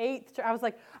about the 8th. I was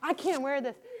like, I can't wear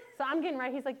this. So I'm getting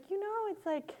ready. He's like, you know, it's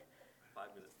like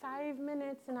 5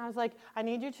 minutes. And I was like, I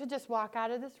need you to just walk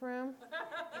out of this room,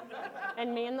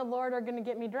 and me and the Lord are going to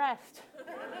get me dressed.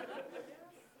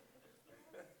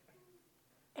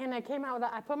 And I came out with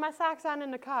that. I put my socks on in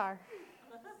the car,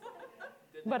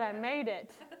 but I made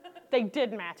it. They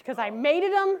did match because I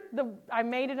mated them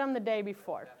the day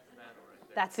before.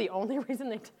 That's the only reason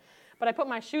they did. But I put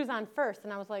my shoes on first,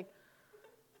 and I was like,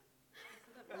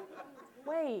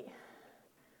 wait,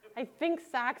 I think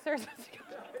socks are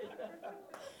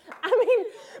I mean,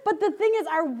 but the thing is,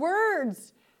 our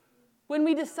words, when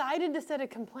we decided to set a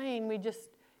complaint, we just,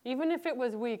 even if it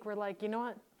was weak, we're like, you know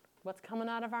what? What's coming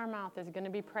out of our mouth is going to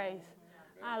be praise.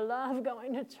 I love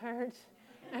going to church.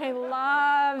 I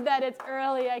love that it's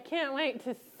early. I can't wait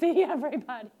to see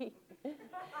everybody.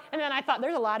 And then I thought,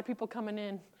 there's a lot of people coming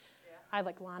in. I was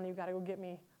like, Lonnie, you got to go get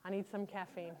me. I need some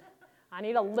caffeine. I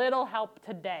need a little help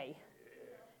today.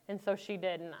 And so she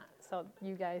did. And so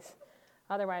you guys,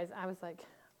 otherwise, I was like,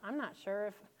 I'm not sure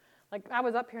if, like, I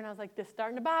was up here and I was like, this is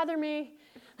starting to bother me.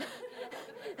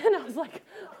 And I was like,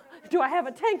 do I have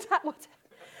a tank top? What's it?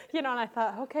 You know, and I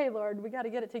thought, okay, Lord, we got to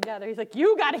get it together. He's like,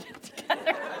 you got to get it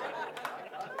together.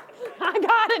 I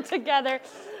got it together.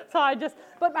 So I just,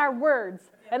 but our words.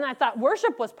 And I thought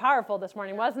worship was powerful this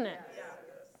morning, wasn't it?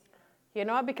 You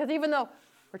know what? Because even though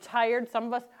we're tired, some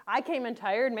of us, I came in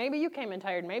tired. Maybe you came in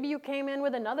tired. Maybe you came in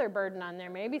with another burden on there.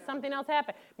 Maybe something else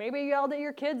happened. Maybe you yelled at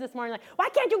your kids this morning like, why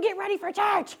can't you get ready for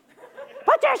church?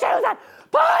 Put your shoes on.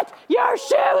 Put your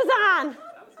shoes on.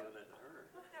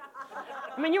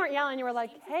 I mean, you weren't yelling. You were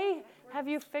like, hey, have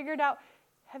you figured out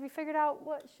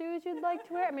what shoes you'd like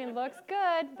to wear? I mean, looks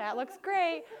good. That looks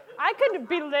great. I could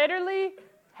be literally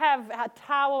have a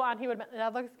towel on. He would have been,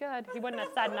 that looks good. He wouldn't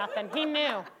have said nothing. He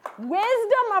knew.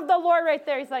 Wisdom of the Lord right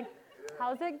there. He's like,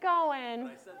 how's it going?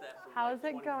 How's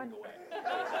it going?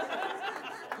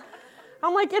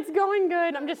 I'm like, it's going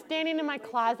good. I'm just standing in my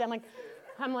closet.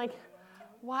 I'm like,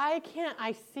 why can't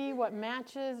I see what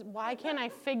matches? Why can't I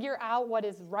figure out what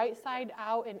is right side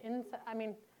out and inside? I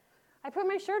mean, I put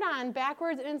my shirt on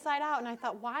backwards and inside out, and I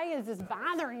thought, why is this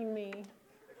bothering me? It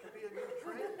could be a new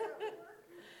trend.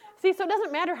 See, so it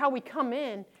doesn't matter how we come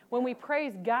in. When we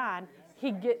praise God,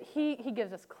 He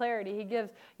gives us clarity. He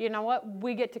gives, you know what?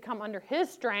 We get to come under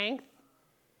His strength,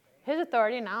 His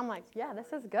authority. And now I'm like, yeah,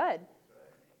 this is good.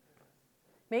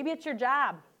 Maybe it's your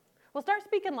job. Well, start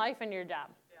speaking life into your job.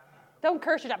 Don't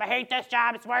curse your job. I hate this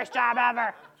job. It's the worst job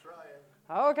ever.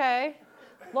 Okay.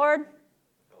 Lord,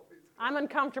 I'm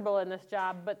uncomfortable in this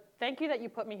job, but thank you that you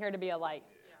put me here to be a light.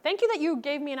 Thank you that you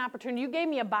gave me an opportunity. You gave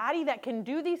me a body that can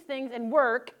do these things and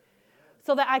work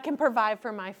so that I can provide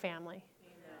for my family.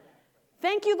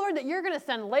 Thank you, Lord, that you're going to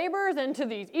send laborers into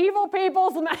these evil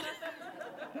people's mouths.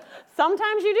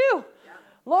 Sometimes you do.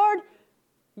 Lord,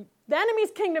 the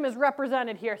enemy's kingdom is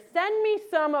represented here. Send me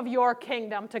some of your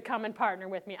kingdom to come and partner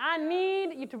with me. I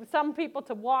need you to, some people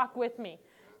to walk with me.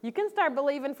 You can start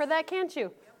believing for that, can't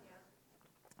you?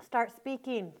 Start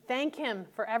speaking. Thank him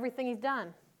for everything he's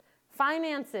done.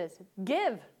 Finances.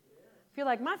 Give. If you're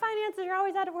like, my finances are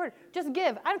always out of order, just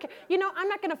give. I don't care. You know, I'm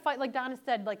not going to fight like Donna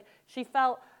said. Like, she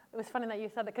felt, it was funny that you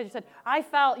said that because you said, I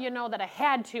felt, you know, that I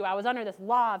had to. I was under this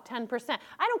law of 10%.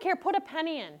 I don't care. Put a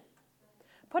penny in.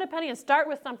 Put a penny in. Start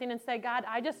with something and say, God,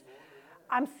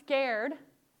 I'm scared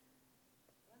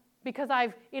because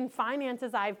in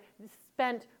finances, I've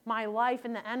spent my life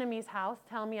in the enemy's house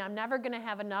telling me I'm never going to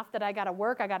have enough, that I got to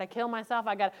work, I got to kill myself,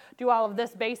 I got to do all of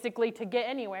this basically to get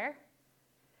anywhere.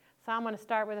 So I'm going to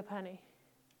start with a penny.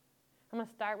 I'm going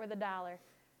to start with $1.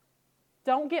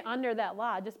 Don't get under that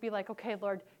law. Just be like, okay,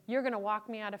 Lord, you're going to walk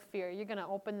me out of fear. We're going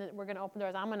to open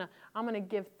doors. I'm going to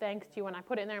give thanks to you. When I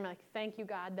put it in there, I'm like, thank you,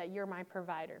 God, that you're my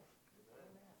provider.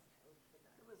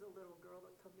 There was a little girl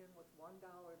that come in with $1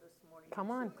 this morning. Come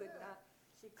on.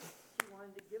 She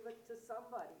wanted to give it to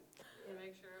somebody.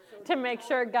 To make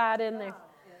sure it got in there.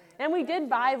 And we did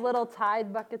buy little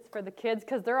Tide buckets for the kids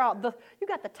because they're all, you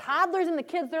got the toddlers and the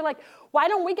kids, they're like, why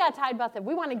don't we got Tide buckets?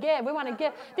 We want to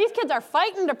give. These kids are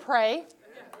fighting to pray.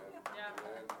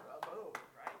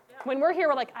 When we're here,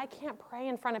 we're like, I can't pray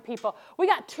in front of people. We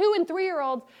got 2- and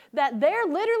 3-year-olds that they're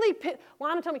literally,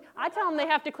 Lana told me, I tell them they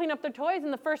have to clean up their toys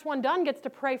and the first one done gets to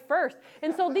pray first.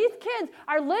 And so these kids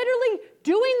are literally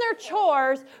doing their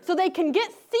chores so they can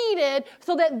get seated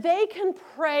so that they can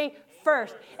pray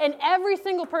first. And every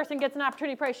single person gets an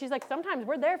opportunity to pray. She's like, sometimes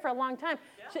we're there for a long time.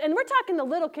 And we're talking the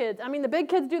little kids. I mean, the big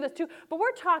kids do this too, but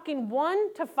we're talking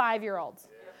 1- to 5-year-olds.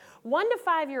 1- to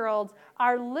 5-year-olds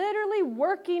are literally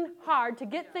working hard to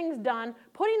get things done,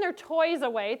 putting their toys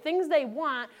away, things they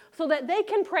want, so that they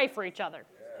can pray for each other.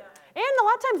 And a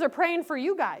lot of times they're praying for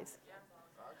you guys.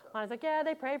 I was like, yeah,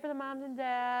 they pray for the moms and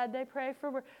dad. They pray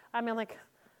for, I mean, like,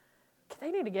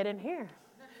 they need to get in here.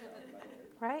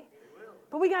 Right?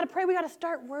 But we got to pray. We got to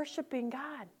start worshiping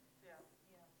God.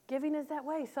 Giving is that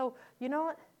way. So, you know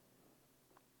what?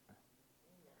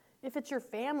 If it's your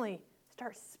family,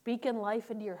 start speaking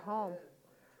life into your home.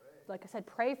 Like I said,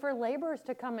 pray for laborers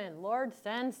to come in. Lord,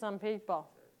 send some people.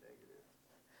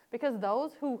 Because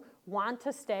those who want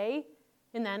to stay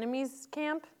in the enemy's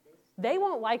camp, they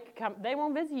won't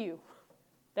visit you.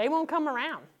 They won't come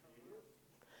around.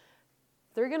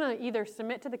 They're going to either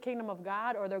submit to the kingdom of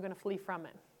God or they're going to flee from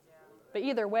it. But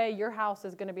either way, your house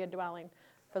is going to be a dwelling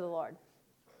for the Lord.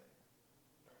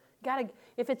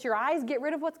 If it's your eyes, get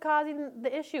rid of what's causing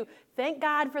the issue. Thank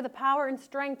God for the power and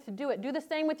strength to do it. Do the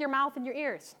same with your mouth and your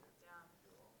ears.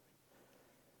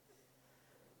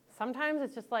 Sometimes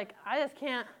it's just like, I just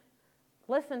can't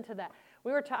listen to that.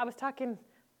 I was talking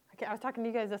to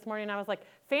you guys this morning, and I was like,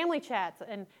 family chats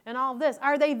and all of this.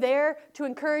 Are they there to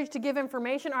encourage, to give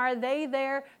information? Or are they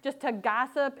there just to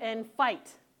gossip and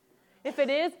fight? If it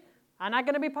is, I'm not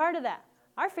going to be part of that.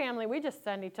 Our family, we just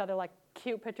send each other like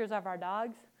cute pictures of our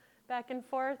dogs back and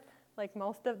forth. Like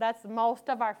that's most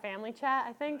of our family chat,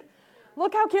 I think.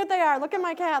 Look how cute they are. Look at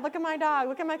my cat. Look at my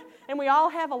dog. And we all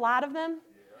have a lot of them.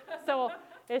 So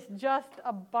it's just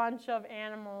a bunch of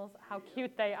animals, how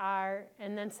cute they are,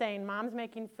 and then saying, Mom's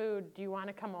making food. Do you want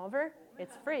to come over?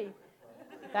 It's free.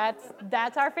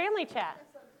 That's our family chat.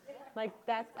 Like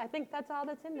I think that's all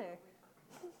that's in there.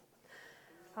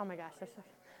 Oh my gosh.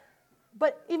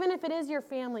 But even if it is your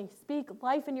family, speak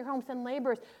life in your home, send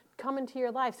laborers, come into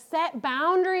your life. Set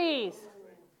boundaries.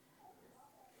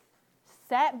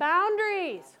 Set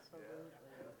boundaries.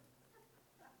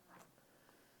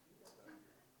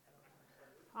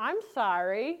 I'm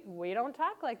sorry, we don't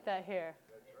talk like that here.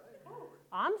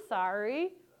 I'm sorry,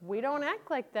 we don't act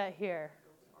like that here.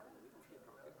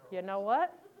 You know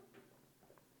what?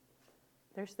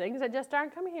 There's things that just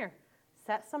aren't coming here.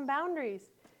 Set some boundaries.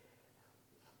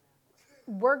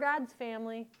 We're God's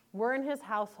family. We're in his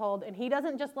household, and he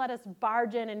doesn't just let us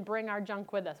barge in and bring our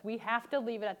junk with us. We have to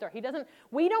leave it at the door.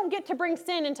 We don't get to bring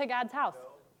sin into God's house.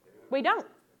 We don't.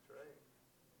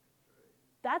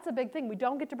 That's a big thing. We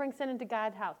don't get to bring sin into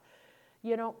God's house.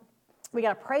 You know, we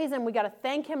got to praise him. We got to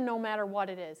thank him no matter what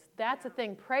it is. That's a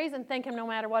thing. Praise and thank him no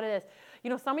matter what it is. You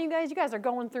know, some of you guys are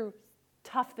going through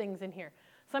tough things in here.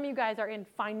 Some of you guys are in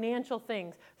financial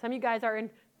things. Some of you guys are in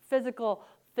physical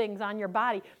things on your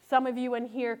body. Some of you in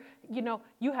here, you know,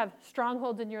 you have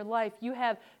strongholds in your life. You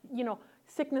have, you know,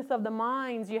 sickness of the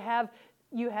minds. You have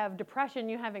depression.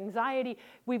 You have anxiety.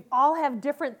 We all have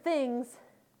different things.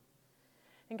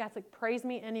 And God's like, praise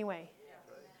me anyway.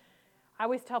 I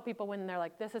always tell people when they're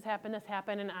like, this happened,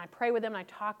 and I pray with them, and I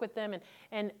talk with them,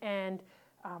 and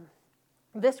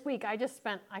this week I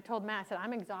told Matt, I said,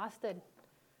 I'm exhausted.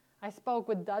 I spoke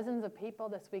with dozens of people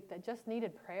this week that just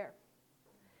needed prayer.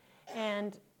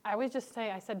 And I always just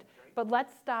say, I said, but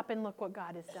let's stop and look what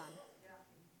God has done.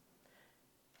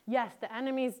 Yes, the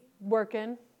enemy's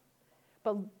working,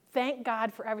 but thank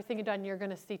God for everything you've done. You're going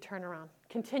to see turnaround.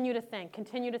 Continue to thank him,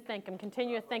 continue to thank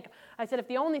him. I said, if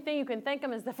the only thing you can thank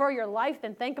him is for your life,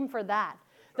 then thank him for that.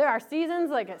 There are seasons,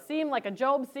 like it seemed like a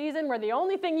Job season, where the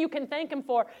only thing you can thank him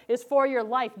for is for your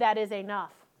life. That is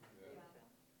enough.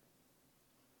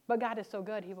 But God is so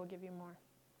good, he will give you more.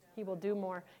 He will do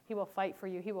more. He will fight for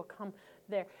you. He will come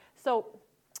there. So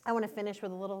I want to finish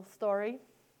with a little story.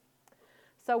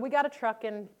 So we got a truck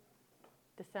in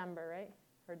December, right?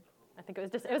 Or I think it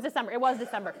was December. It was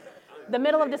December. The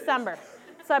middle of December.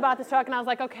 So I bought this truck, and I was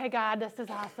like, okay, God, this is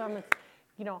awesome. It's,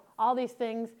 you know, all these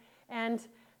things. And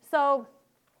so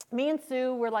me and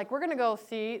Sue were like, we're going to go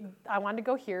see, I wanted to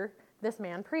go hear this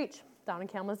man preach down in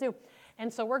Kalamazoo.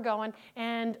 And so we're going,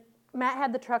 and Matt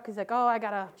had the truck. He's like, oh, I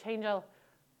got to change a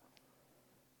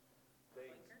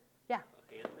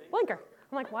blinker.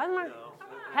 I'm like, what am I?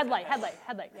 Headlight. Yeah,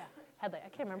 headlight. I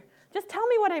can't remember. Just tell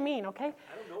me what I mean, okay?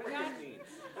 I don't know what this means.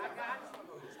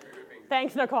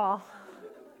 Thanks, Nicole.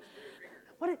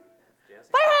 What?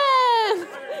 Fire hands!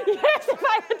 Yes,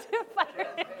 fire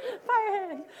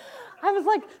hands. I was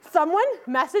like, someone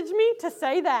messaged me to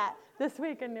say that this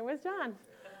week, and it was John.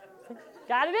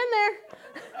 Got it in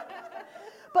there.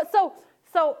 But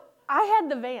so I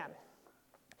had the van.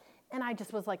 And I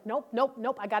just was like, nope,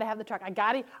 I got to have the truck.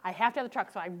 I have to have the truck.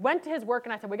 So I went to his work,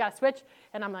 and I said, we got to switch.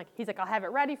 And he's like, I'll have it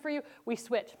ready for you. We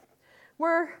switch.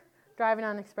 We're driving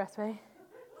on the expressway.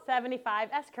 75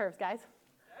 S-curves, guys.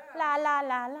 La, la,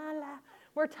 la, la, la.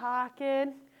 We're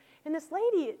talking. And this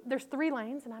lady, there's 3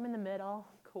 lanes, and I'm in the middle.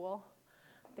 Cool.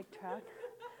 Big truck.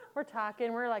 We're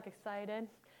talking. We're, like, excited.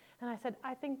 And I said,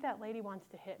 I think that lady wants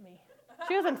to hit me.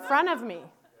 She was in front of me.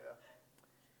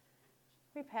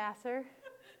 We pass her.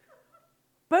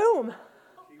 Boom.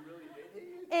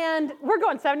 And we're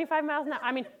going 75 miles an hour.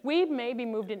 I mean, we maybe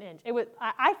moved an inch.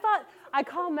 I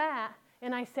call Matt,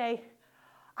 and I say,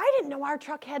 I didn't know our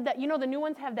truck had that. You know, the new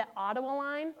ones have that auto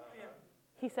align.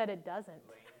 He said it doesn't.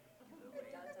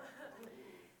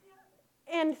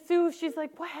 And Sue, she's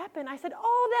like, what happened? I said,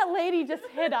 oh, that lady just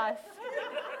hit us.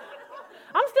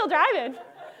 I'm still driving.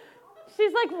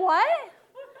 She's like, what?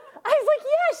 I was like,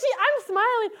 yeah, I'm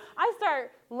smiling. I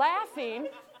start laughing.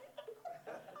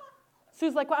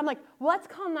 Sue's like, well, I'm like, let's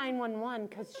call 911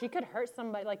 because she could hurt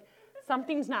somebody. Like,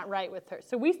 something's not right with her.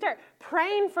 So we start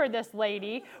praying for this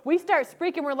lady. We start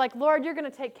speaking. We're like, Lord, you're going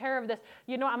to take care of this.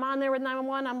 You know, I'm on there with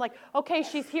 911. I'm like, okay,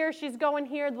 she's here. She's going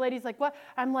here. The lady's like, what?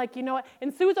 I'm like, you know what?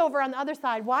 And Sue's over on the other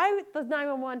side. Why the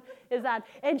 911 is on?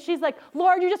 And she's like,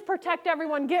 Lord, you just protect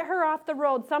everyone. Get her off the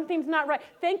road. Something's not right.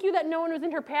 Thank you that no one was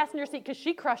in her passenger seat because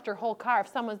she crushed her whole car. If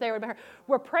someone was there, it would have been her.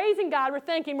 We're praising God. We're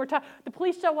thanking. The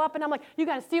police show up, and I'm like, you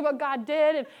got to see what God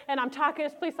did. And I'm talking to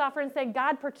this police officer and saying,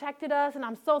 God protected us, and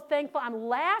I'm so thankful. I'm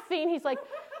laughing. He's like,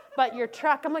 but your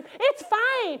truck. I'm like, it's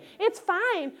fine. It's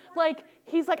fine. Like,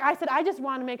 he's like, I said, I just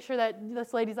want to make sure that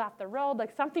this lady's off the road.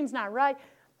 Like, something's not right.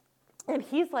 And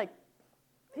he's like,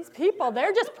 these people,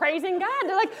 they're just praising God.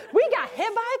 They're like, we got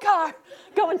hit by a car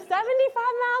going 75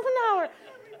 miles an hour.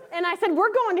 And I said,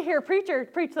 we're going to hear a preacher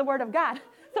preach the word of God.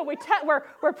 So we're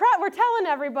telling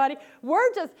everybody,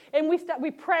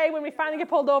 we pray when we finally get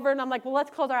pulled over, and I'm like, well, let's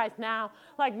close our eyes now.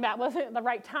 Like, that wasn't the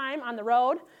right time on the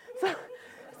road.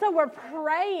 So we're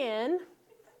praying,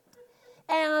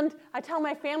 and I tell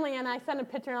my family, and I send a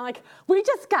picture, and I'm like, we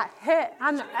just got hit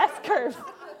on the S-curve.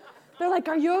 They're like,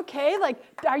 are you okay? Like,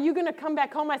 are you going to come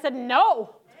back home? I said,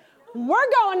 no,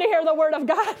 we're going to hear the word of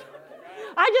God.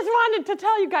 I just wanted to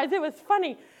tell you guys, it was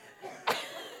funny.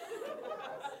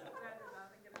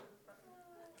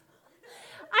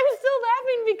 I'm still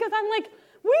laughing because I'm like,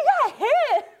 we got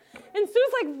hit. And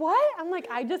Sue's like, what? I'm like,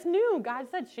 I just knew. God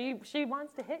said she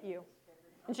wants to hit you.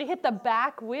 And she hit the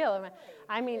back wheel.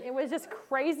 I mean, it was just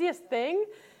craziest thing.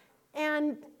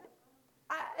 And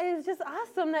it was just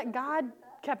awesome that God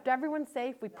kept everyone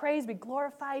safe. We praised, we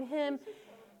glorified him.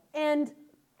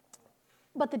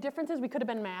 But the difference is we could have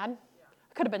been mad.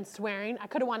 I could have been swearing. I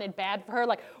could have wanted bad for her,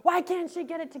 like, why can't she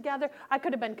get it together? I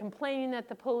could have been complaining at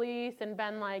the police and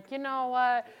been like, you know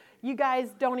what, you guys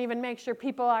don't even make sure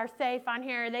people are safe on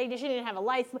here. She didn't have a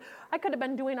license. I could have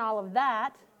been doing all of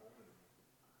that,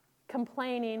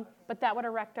 complaining, but that would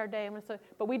have wrecked our day.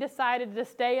 But we decided to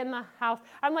stay in the house.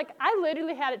 I'm like, I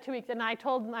literally had it 2 weeks, and I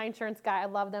told my insurance guy, I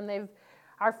love them.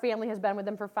 Our family has been with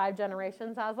them for 5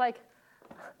 generations. I was like,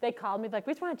 they called me, like,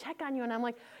 we just want to check on you. And I'm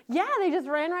like, yeah, they just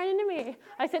ran right into me.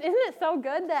 I said, isn't it so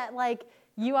good that, like,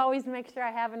 you always make sure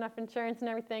I have enough insurance and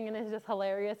everything, and it's just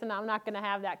hilarious, and I'm not going to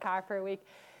have that car for a week.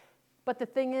 But the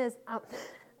thing is,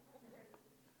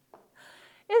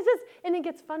 it's just, and it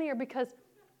gets funnier because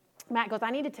Matt goes,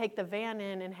 I need to take the van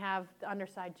in and have the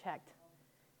underside checked.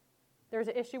 There's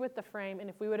an issue with the frame, and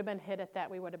if we would have been hit at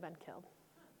that, we would have been killed.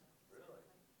 Really?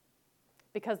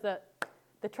 Because the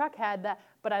truck had that,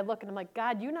 but I look and I'm like,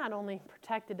 God, you not only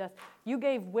protected us, you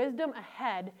gave wisdom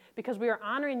ahead because we were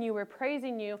honoring you, we're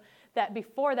praising you, that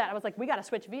before that I was like, we got to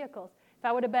switch vehicles. If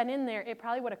I would have been in there, it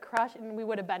probably would have crushed and we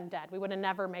would have been dead. We would have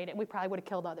never made it. We probably would have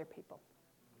killed other people.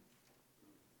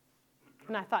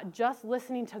 And I thought, just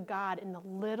listening to God in the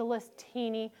littlest,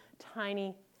 teeny,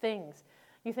 tiny things.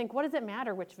 You think, what does it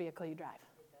matter which vehicle you drive?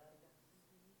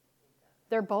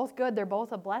 They're both good. They're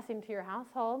both a blessing to your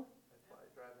household.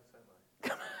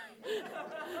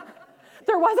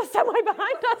 There was a semi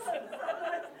behind us.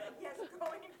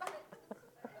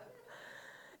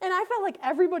 And I felt like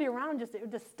everybody around just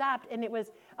stopped, and it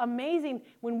was amazing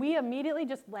when we immediately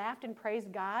just laughed and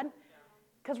praised God,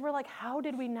 because we're like, how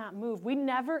did we not move? We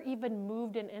never even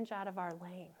moved an inch out of our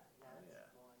lane.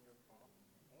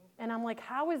 And I'm like,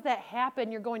 how does that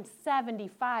happen? You're going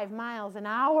 75 miles an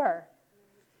hour.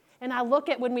 And I look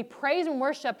at when we praise and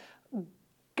worship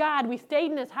God, we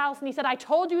stayed in his house, and he said, I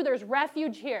told you there's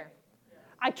refuge here.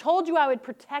 I told you I would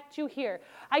protect you here.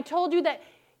 I told you that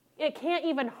it can't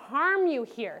even harm you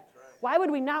here. Why would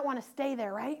we not want to stay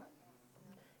there, right?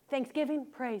 Thanksgiving,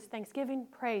 praise. Thanksgiving,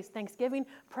 praise. Thanksgiving,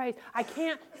 praise. I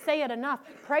can't say it enough.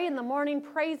 Pray in the morning,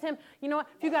 praise him. You know what?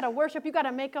 If you got to worship, you got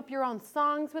to make up your own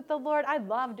songs with the Lord. I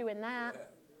love doing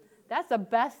that. That's the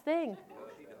best thing.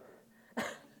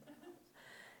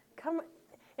 Come.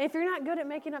 If you're not good at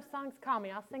making up songs, call me.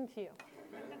 I'll sing to you.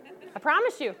 I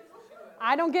promise you.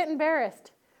 I don't get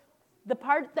embarrassed. The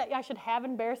part that I should have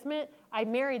embarrassment, I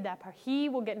married that part. He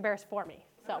will get embarrassed for me.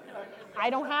 So I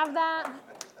don't have that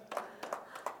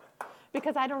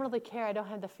because I don't really care. I don't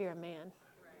have the fear of man.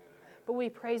 But we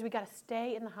praise. We got to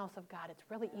stay in the house of God. It's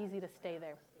really easy to stay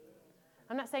there.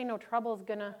 I'm not saying no trouble is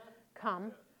going to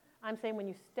come. I'm saying when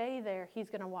you stay there, he's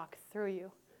going to walk through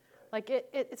you. Like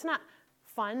it's not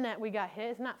fun that we got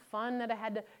hit. It's not fun that I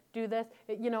had to do this,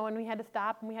 and we had to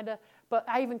stop and we had to, but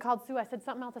I even called Sue. I said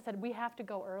something else. I said, we have to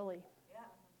go early. Yeah.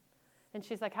 And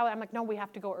she's like, how? I'm like, no, we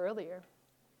have to go earlier.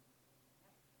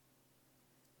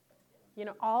 You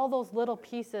know, all those little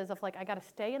pieces of like, I got to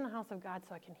stay in the house of God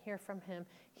so I can hear from him.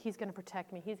 He's going to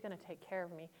protect me. He's going to take care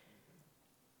of me.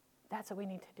 That's what we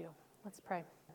need to do. Let's pray.